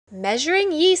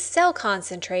Measuring yeast cell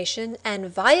concentration and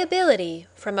viability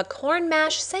from a corn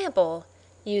mash sample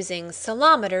using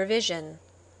Cellometer Vision.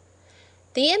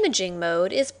 The imaging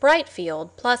mode is bright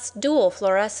field plus dual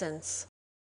fluorescence.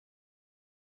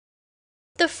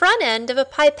 The front end of a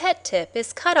pipette tip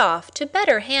is cut off to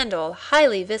better handle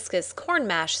highly viscous corn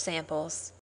mash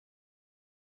samples.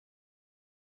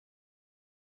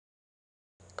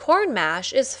 Corn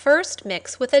mash is first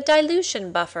mixed with a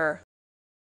dilution buffer.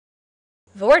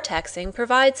 Vortexing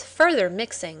provides further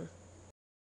mixing.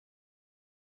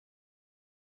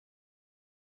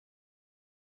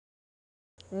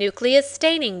 Nucleus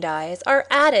staining dyes are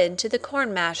added to the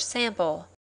corn mash sample.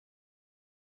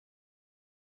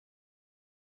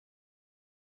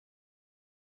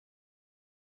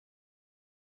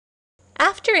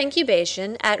 After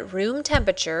incubation at room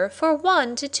temperature for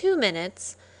 1 to 2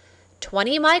 minutes,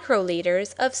 20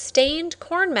 microliters of stained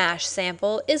corn mash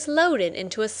sample is loaded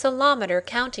into a cellometer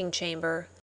counting chamber,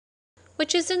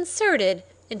 which is inserted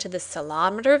into the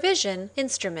Cellometer Vision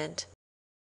instrument.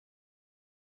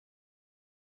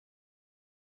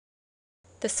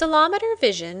 The Cellometer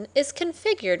Vision is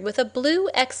configured with a blue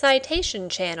excitation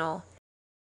channel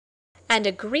and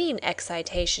a green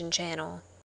excitation channel.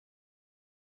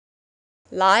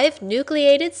 Live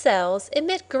nucleated cells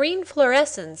emit green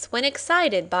fluorescence when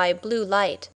excited by blue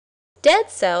light.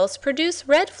 Dead cells produce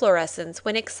red fluorescence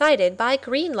when excited by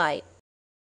green light.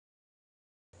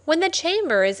 When the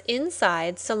chamber is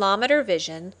inside Cellometer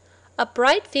Vision, a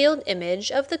bright field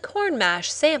image of the corn mash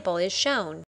sample is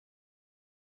shown.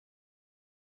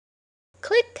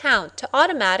 Click Count to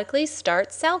automatically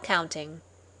start cell counting.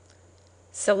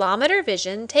 Cellometer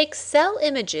Vision takes cell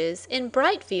images in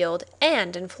bright field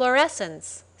and in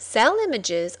fluorescence. Cell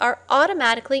images are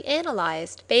automatically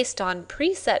analyzed based on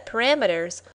preset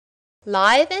parameters.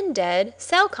 Live and dead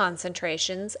cell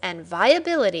concentrations and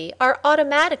viability are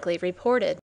automatically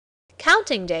reported.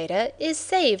 Counting data is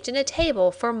saved in a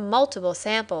table for multiple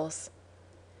samples.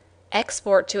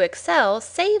 Export to Excel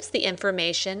saves the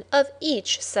information of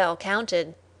each cell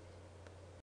counted.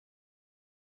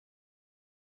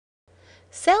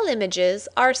 Cell images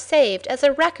are saved as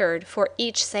a record for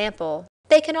each sample.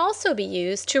 They can also be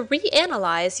used to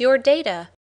reanalyze your data.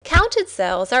 Counted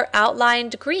cells are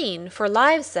outlined green for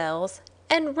live cells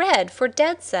and red for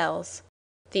dead cells.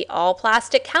 The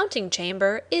all-plastic counting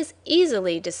chamber is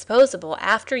easily disposable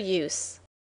after use.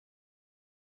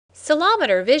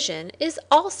 Cellometer Vision is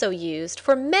also used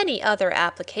for many other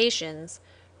applications,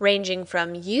 ranging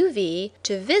from UV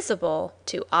to visible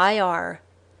to IR.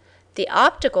 The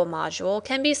optical module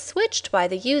can be switched by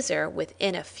the user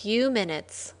within a few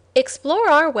minutes. Explore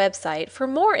our website for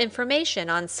more information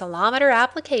on cellometer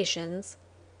applications,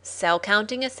 cell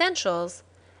counting essentials,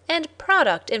 and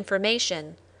product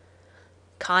information.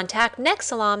 Contact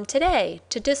Nexcelom today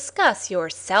to discuss your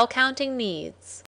cell counting needs.